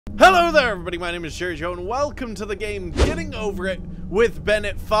Hello there, everybody. My name is Jerejoe, and welcome to the game Getting Over It with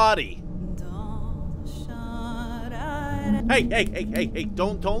Bennett Foddy. Hey,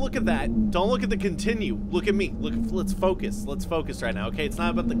 don't look at that. Don't look at the continue. Look at me. Let's focus. Let's focus right now, okay? It's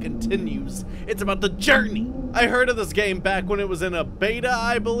not about the continues. It's about the journey. I heard of this game back when it was in a beta,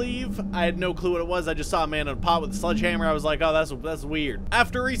 I believe. I had no clue what it was. I just saw a man in a pot with a sledgehammer. I was like, oh, that's weird.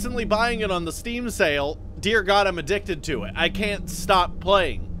 After recently buying it on the Steam sale, dear God, I'm addicted to it. I can't stop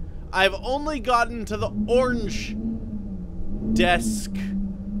playing. I've only gotten to the orange desk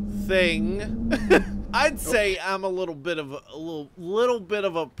thing. I'd say I'm a little bit of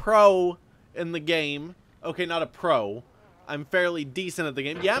a pro in the game. Okay, not a pro. I'm fairly decent at the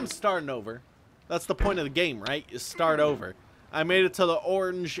game. Yeah, I'm starting over. That's the point of the game, right? Is start over. I made it to the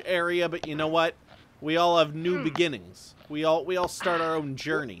orange area, but you know what? We all have new beginnings. We all start our own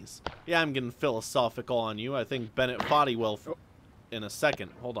journeys. Yeah, I'm getting philosophical on you. I think Bennett Foddy will in a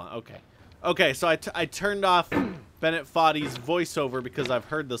second. Hold on. Okay, so I turned off Bennett Foddy's voiceover because I've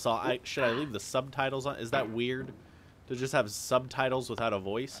heard this all. Should I leave the subtitles on? Is that weird to just have subtitles without a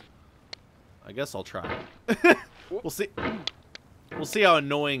voice? I guess I'll try. We'll see. We'll see how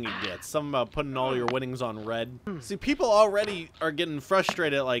annoying it gets. Something about putting all your winnings on red. See, people already are getting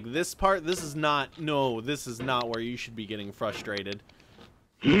frustrated. Like this part, this is not. No, this is not where you should be getting frustrated.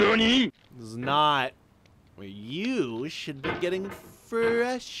 NANI? This is not where you should be getting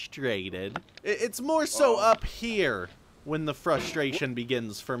frustrated. It's more so up here when the frustration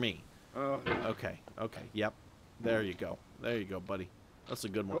begins for me. Okay, yep. There you go, buddy. That's a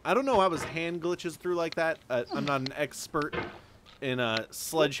good one. I don't know how his hand glitches through like that. I'm not an expert in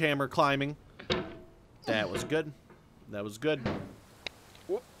sledgehammer climbing. That was good. That was good.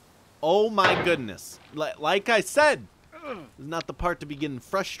 Oh my goodness. Like I said, this is not the part to be getting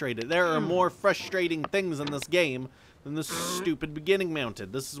frustrated. There are more frustrating things in this game than this stupid beginning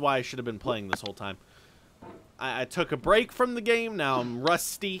mounted. This is why I should have been playing this whole time. I took a break from the game. Now I'm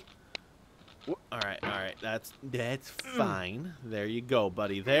rusty. Alright. That's fine. There you go,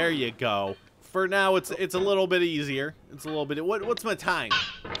 buddy. There you go. For now, it's a little bit easier. It's a little bit. What's my time?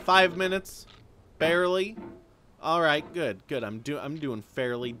 5 minutes? Barely? Alright, good. I'm doing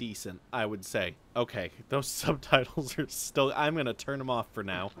fairly decent, I would say. Okay, those subtitles are still... I'm gonna turn them off for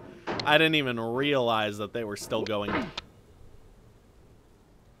now. I didn't even realize that they were still going.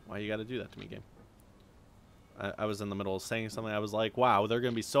 Why you gotta do that to me, game? I was in the middle of saying something. I was like, wow, they're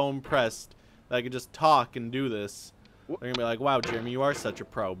gonna be so impressed that I could just talk and do this. They're gonna be like, wow, Jeremy, you are such a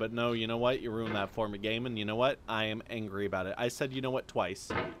pro. But no, you know what? You ruined that for me, game, and you know what? I am angry about it. I said, you know what, twice.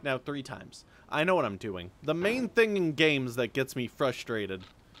 Now 3 times. I know what I'm doing. The main thing in games that gets me frustrated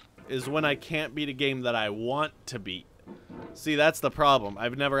is when I can't beat a game that I want to beat. See, that's the problem.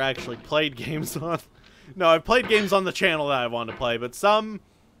 I've never actually played games on... No, I've played games on the channel that I want to play, but some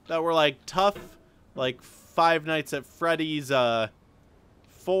that were, like, tough, like Five Nights at Freddy's, 4?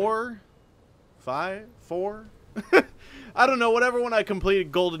 I don't know, whatever one I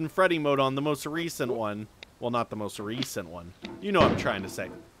completed Golden Freddy mode on, the most recent one. Well, not the most recent one. You know what I'm trying to say.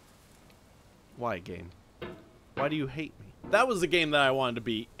 Why, game? Why do you hate me? That was the game that I wanted to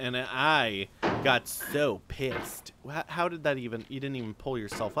beat, and I got so pissed. How did that even... You didn't even pull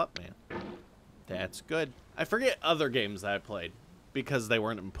yourself up, man. That's good. I forget other games that I played, because they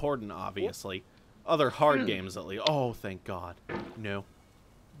weren't important, obviously. Other hard games, at least. Oh, thank God. No.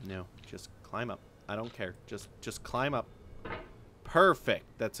 Just climb up. I don't care. Just climb up. Perfect.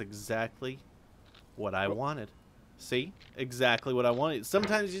 That's exactly what I wanted. See? Exactly what I wanted.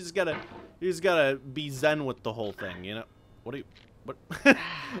 Sometimes you just gotta be zen with the whole thing, you know? What I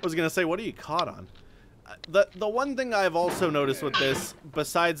was gonna say, what are you caught on? The one thing I've also noticed with this,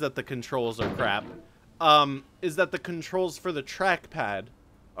 besides that the controls are crap, is that the controls for the trackpad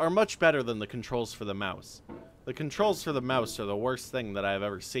are much better than the controls for the mouse. The controls for the mouse are the worst thing that I've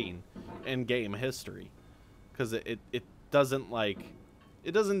ever seen in game history. Because it doesn't, like...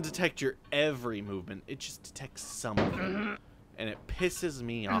 It doesn't detect your every movement. It just detects some of it. And it pisses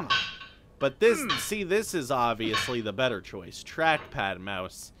me off. But this... See, this is obviously the better choice. Trackpad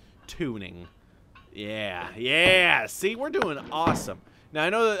mouse tuning. Yeah. See, we're doing awesome. Now,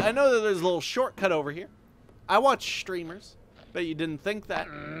 I know that there's a little shortcut over here. I watch streamers. Bet you didn't think that.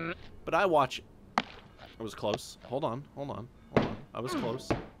 But I watch it. I was close. Hold on. I was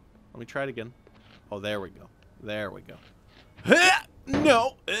close. Let me try it again. Oh, there we go.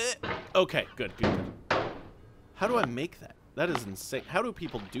 No. Okay, good. How do I make that? That is insane. How do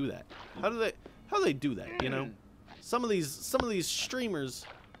people do that? How do they do that, you know? Some of these streamers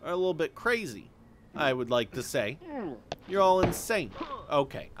are a little bit crazy, I would like to say. You're all insane.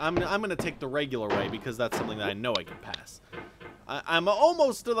 Okay, I'm gonna take the regular way because that's something that I know I can pass. I'm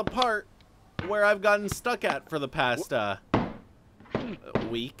almost to the part where I've gotten stuck at for the past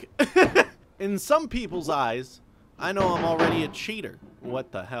week. In some people's eyes, I know I'm already a cheater.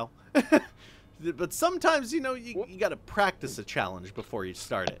 What the hell? But sometimes, you know, you gotta practice a challenge before you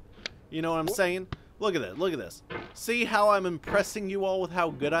start it. You know what I'm saying? Look at that. Look at this. See how I'm impressing you all with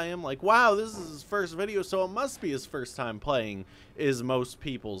how good I am? Like, wow, this is his first video, so it must be his first time playing, is most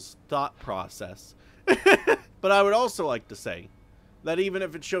people's thought process. But I would also like to say that even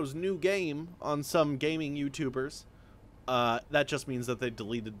if it shows new game on some gaming YouTubers, that just means that they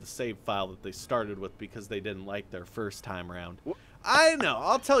deleted the save file that they started with because they didn't like their first time around. I know.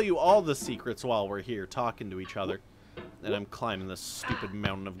 I'll tell you all the secrets while we're here talking to each other. And I'm climbing this stupid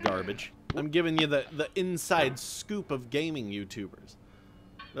mountain of garbage. I'm giving you the inside scoop of gaming YouTubers.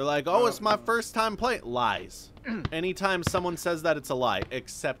 They're like, oh, it's my first time playing. Lies. Anytime someone says that, it's a lie.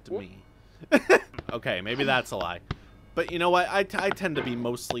 Except me. Okay, maybe that's a lie. But you know what? I tend to be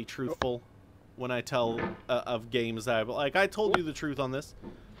mostly truthful when I tell of games that like, I told you the truth on this.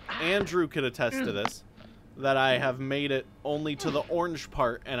 Andrew could attest to this. That I have made it only to the orange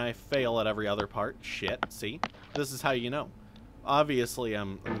part and I fail at every other part. Shit, see? This is how you know. Obviously,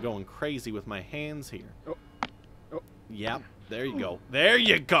 I'm going crazy with my hands here. Yep, there you go. There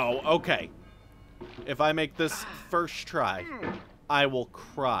you go. Okay. If I make this first try, I will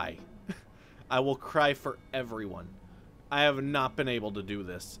cry. I will cry for everyone. I have not been able to do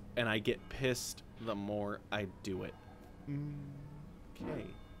this, and I get pissed the more I do it. Okay.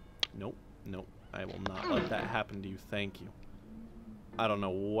 Nope, nope. I will not let that happen to you. Thank you. I don't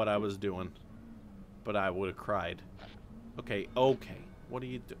know what I was doing, but I would have cried. Okay, okay. What do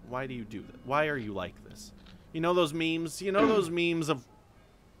you do? Why do you do that? Why are you like this? You know those memes? You know those memes of...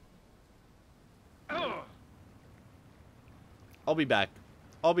 I'll be back.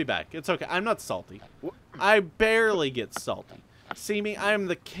 I'll be back. It's okay. I'm not salty. I barely get salty. See me? I am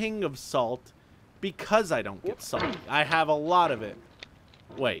the king of salt because I don't get salty. I have a lot of it.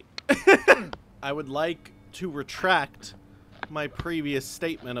 Wait. I would like to retract my previous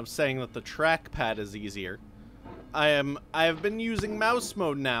statement of saying that the trackpad is easier. I have been using mouse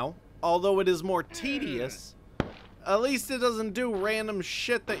mode now, although it is more tedious. At least it doesn't do random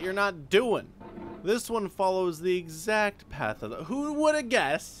shit that you're not doing. This one follows the exact path of the... Who would have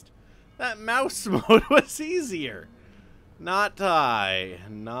guessed that mouse mode was easier? Not I.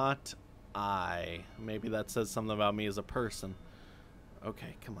 Not I. Maybe that says something about me as a person.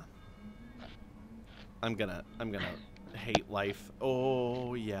 Okay, come on. I'm gonna hate life.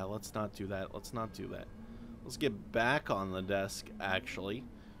 Oh, yeah, let's not do that. Let's not do that. Let's get back on the desk, actually.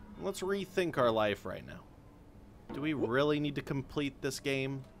 Let's rethink our life right now. Do we really need to complete this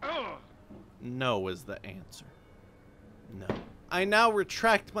game? No is the answer. No. I now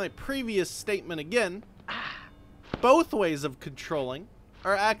retract my previous statement again. Both ways of controlling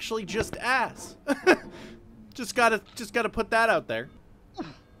are actually just ass. just gotta put that out there.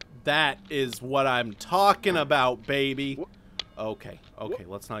 That is what I'm talking about, baby. Okay, okay,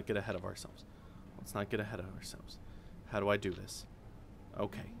 let's not get ahead of ourselves. Let's not get ahead of ourselves. How do I do this?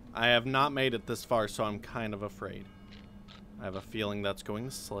 Okay, I have not made it this far, so I'm kind of afraid. I have a feeling that's going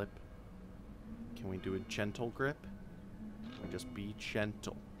to slip. Can we do a gentle grip? Can we just be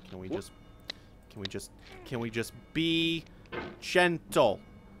gentle? Can we just be gentle?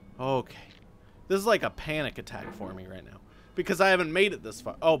 Okay. This is like a panic attack for me right now. Because I haven't made it this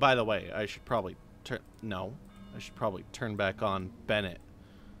far. Oh, by the way, I should probably I should probably turn back on Bennett.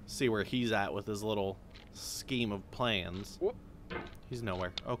 See where he's at with his little scheme of plans. He's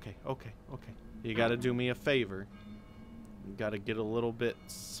nowhere. Okay, okay, okay. You gotta do me a favor. You gotta get a little bit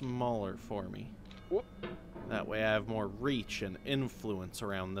smaller for me. That way I have more reach and influence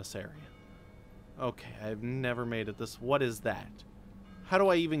around this area. Okay, I've never made it this. What is that? How do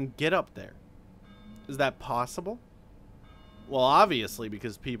I even get up there? Is that possible? Well, obviously,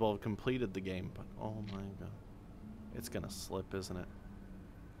 because people have completed the game, but oh my god. It's gonna slip, isn't it?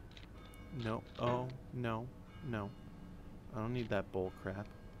 No. Oh, no. No. I don't need that bull crap.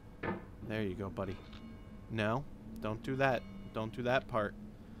 There you go, buddy. No. Don't do that. Don't do that part.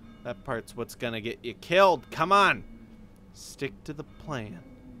 That part's what's gonna get you killed. Come on! Stick to the plan.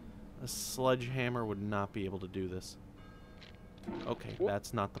 A sledgehammer would not be able to do this. Okay,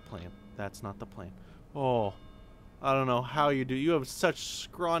 that's not the plan. That's not the plan. Oh, I don't know how you do. You have such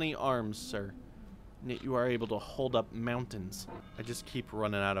scrawny arms, sir. Yet you are able to hold up mountains. I just keep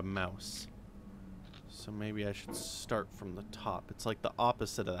running out of mouse. So maybe I should start from the top. It's like the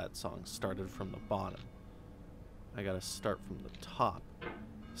opposite of that song. Started from the bottom. I gotta start from the top.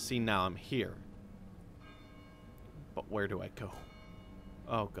 See, now I'm here. But where do I go?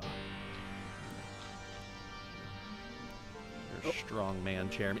 Oh, God. strong man,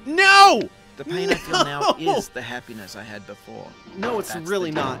 Jeremy. No! The pain I feel now is the happiness I had before. No, it's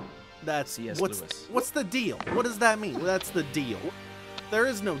really not. That's C.S. what's Lewis. what's the deal? What does that mean? That's the deal. There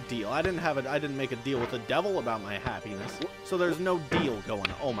is no deal. I didn't make a deal with the devil about my happiness. So there's no deal going.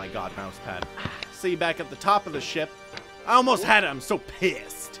 Oh my god, mousepad. See you back at the top of the ship. I almost had it. I'm so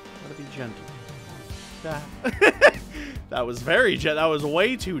pissed. Gotta be gentle. That was very that was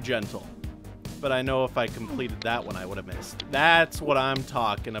way too gentle. But I know if I completed that one, I would have missed. That's what I'm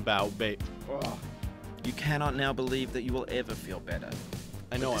talking about, babe. Oh. You cannot now believe that you will ever feel better.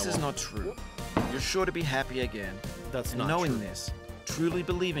 I know this is not true. You're sure to be happy again. That's and not knowing true. this, truly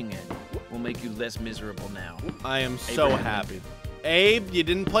believing it, will make you less miserable now. I am so happy. Abe, you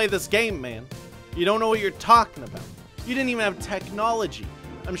didn't play this game, man. You don't know what you're talking about. You didn't even have technology.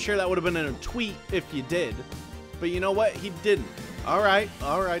 I'm sure that would have been in a tweet if you did. But you know what? He didn't. All right,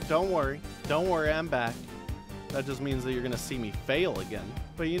 don't worry. Don't worry, I'm back. That just means that you're going to see me fail again.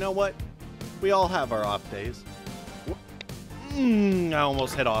 But you know what? We all have our off days. I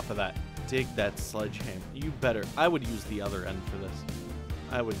almost hit off of that. Dig that sledgehammer. You better. I would use the other end for this.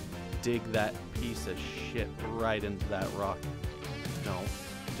 I would dig that piece of shit right into that rock. Don't.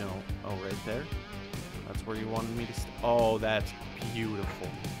 Oh, right there? That's where you wanted me to oh, that's beautiful.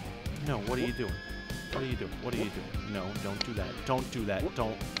 No, what are you doing? What are you doing? What are you doing? No, don't do that. Don't do that.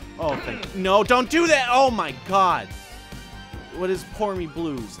 Don't. Oh, thank you. No, don't do that! Oh my god! What is pour me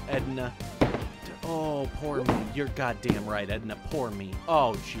blues, Edna? Oh, poor me. You're goddamn right, Edna. Poor me.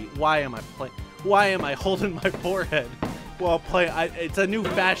 Oh, gee. Why am I holding my forehead while playing? It's a new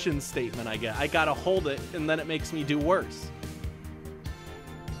fashion statement, I guess. I gotta hold it, and then it makes me do worse.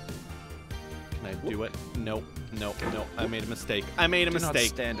 Can I do it? Nope. I made a mistake. I made a mistake. Do not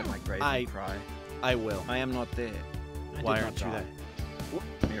stand at my grave and cry. I will. I am not there. Why aren't you there?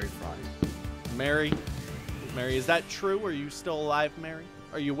 Mary Fry. Mary, is that true? Are you still alive, Mary?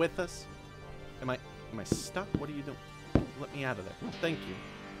 Are you with us? Am I stuck? What are you doing? Let me out of there. Thank you.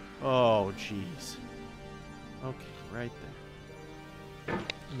 Oh, jeez. Okay, right there.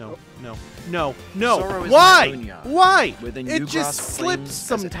 No. Why? It just slips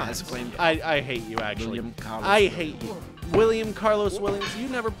sometimes. I hate you, actually. I hate you. William Carlos Williams, you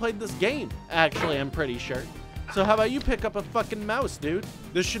never played this game. Actually, I'm pretty sure. So how about you pick up a fucking mouse, dude?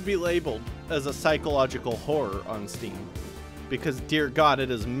 This should be labeled as a psychological horror on Steam. Because, dear God, it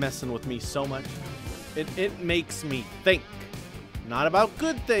is messing with me so much. It makes me think. Not about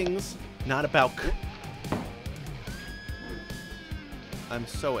good things. Not about... I'm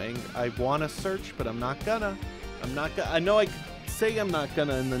so angry. I want to search, but I'm not gonna. I know I could say I'm not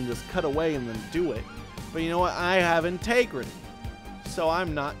gonna and then just cut away and then do it. But you know what? I have integrity. So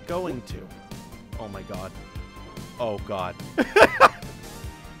I'm not going to. Oh my god. Oh god. Can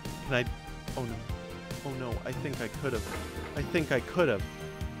I... Oh no. Oh no. I think I could have.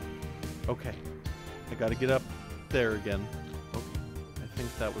 Okay. I gotta get up there again. Okay. I think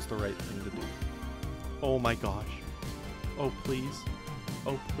that was the right thing to do. Oh my gosh. Oh please.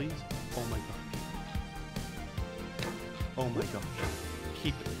 Oh please. Oh my gosh. Oh my gosh.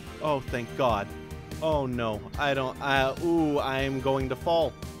 Keep it. Oh thank God. Oh no. Ooh, I am going to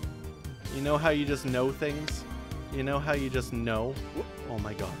fall. You know how you just know things? You know how you just know? Oh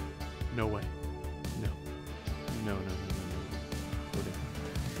my god. No way. No. No. Go down.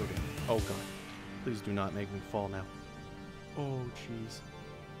 Oh god. Please do not make me fall now. Oh jeez.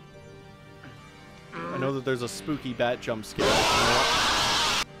 I know that there's a spooky bat jump scare.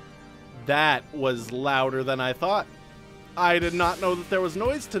 That was louder than I thought. I did not know that there was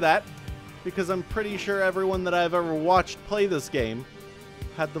noise to that, because I'm pretty sure everyone that I've ever watched play this game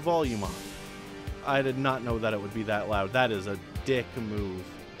had the volume on. I did not know that it would be that loud. That is a dick move.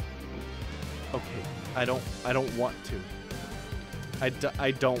 Okay, I don't want to.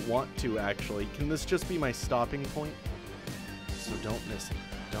 I don't want to, actually. Can this just be my stopping point? So don't miss it.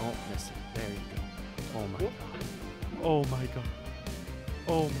 Don't miss it. There you go. Oh my god. Oh my god.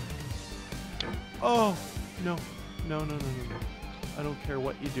 Oh my god. Oh, no. No. I don't care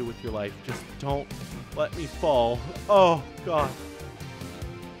what you do with your life. Just don't let me fall. Oh, God.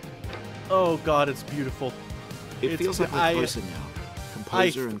 Oh, God, it's beautiful. It feels like we're closer now.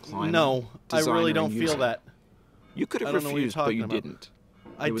 Composer and climber. No, I really don't feel that. You could have refused, but you didn't.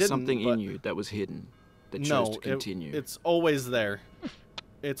 There was something in you that was hidden, that chose to continue. It's always there.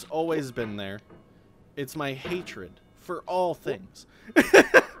 It's always been there. It's my hatred for all things.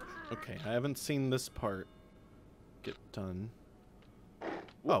 Okay, I haven't seen this part get done.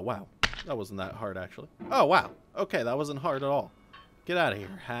 Oh, wow. That wasn't that hard, actually. Oh, wow. Okay, that wasn't hard at all. Get out of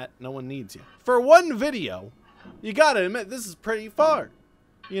here, hat. No one needs you. For one video, you gotta admit, this is pretty far.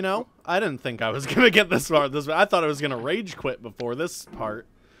 You know, I didn't think I was going to get this far. I thought I was going to rage quit before this part.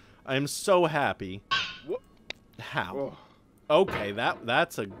 I am so happy. How? Okay,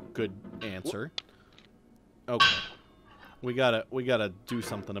 that's a good answer. Okay. We gotta do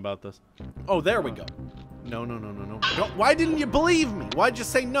something about this. Oh, there we go. No. Why didn't you believe me? Why'd you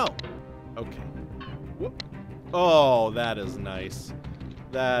say no? Okay. Oh, that is nice.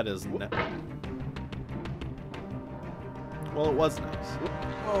 That is nice. Well, it was nice.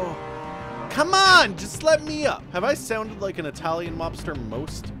 Oh. Come on, just let me up. Have I sounded like an Italian mobster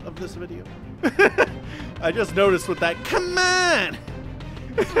most of this video? I just noticed with that, come on!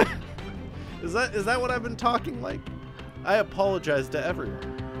 Is that what I've been talking like? I apologize to everyone.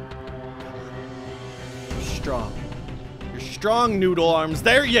 You're strong. You're strong, noodle arms.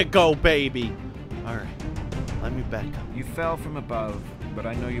 There you go, baby. All right, let me back up. You fell from above, but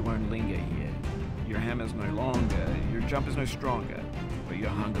I know you won't linger here. Your hammer's no longer, your jump is no stronger, but your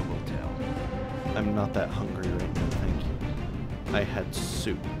hunger will tell. I'm not that hungry right now, thank you. I had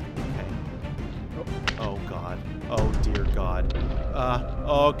soup, okay? Oh, God. Oh, dear God.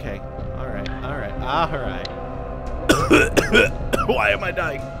 Okay. All right. Why am I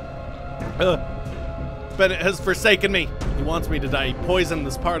dying? Bennett has forsaken me. He wants me to die. He poisoned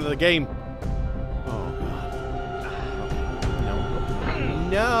this part of the game. Oh,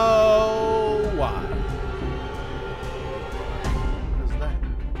 God. No. Why? What is that?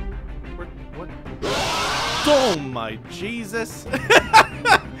 What? Oh, my Jesus.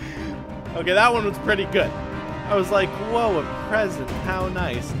 Okay, that one was pretty good. I was like, whoa, a present. How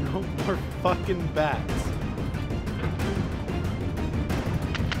nice. No more fucking bats.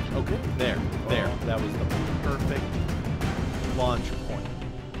 Okay, there. That was the perfect launch point.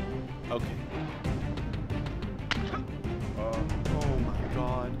 Okay. Oh my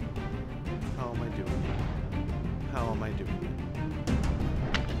God. How am I doing?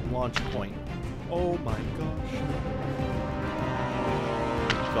 Launch point. Oh my gosh.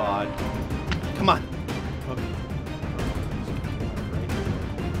 Oh God. Come on. Okay.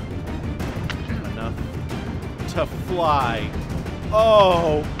 Enough to fly.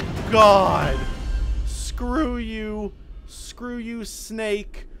 Oh God. Screw you. Screw you,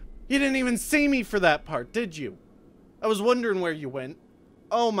 snake. You didn't even see me for that part, did you? I was wondering where you went.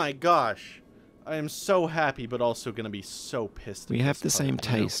 Oh my gosh. I am so happy, but also gonna be so pissed. We have the same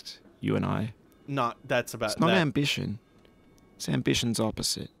taste, you and I. That's about It's not ambition. It's ambition's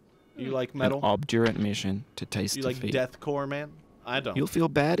opposite. You like metal? An obdurate mission to taste defeat. defeat. You like deathcore, man? I don't. You'll feel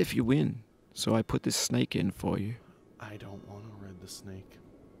bad if you win, so I put this snake in for you. I don't want to ride the snake.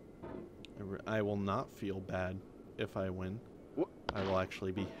 I will not feel bad if I win. I will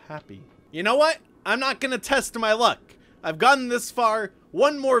actually be happy. You know what? I'm not going to test my luck. I've gotten this far.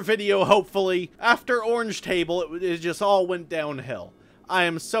 One more video, hopefully. After Orange Table, it just all went downhill. I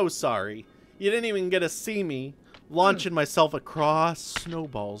am so sorry. You didn't even get to see me launching myself across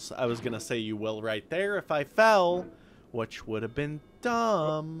snowballs. I was going to say you will right there if I fell, which would have been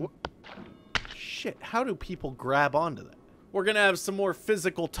dumb. Shit, how do people grab onto that? We're going to have some more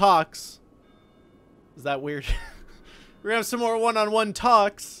physical talks. Is that weird? We're going to have some more one-on-one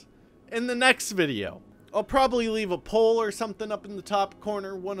talks in the next video. I'll probably leave a poll or something up in the top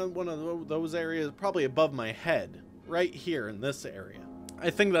corner, one of those areas, probably above my head, right here in this area. I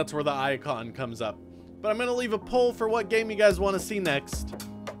think that's where the icon comes up. But I'm going to leave a poll for what game you guys want to see next.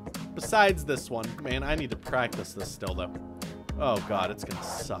 Besides this one. Man, I need to practice this still, though. Oh, God, it's going to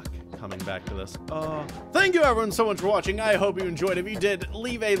suck coming back to this. Thank you, everyone, so much for watching. I hope you enjoyed. If you did,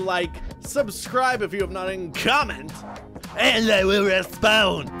 leave a like, subscribe if you have not, and comment, and I will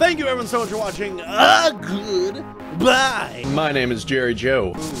respond. Thank you, everyone, so much for watching. Goodbye. My name is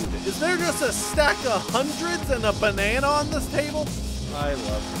Jerejoe. Is there just a stack of hundreds and a banana on this table? I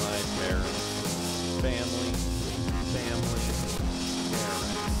love my parents. Family, parents.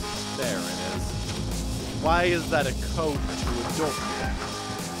 There it is. Why is that a code to adult?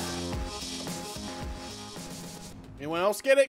 Anyone else get it?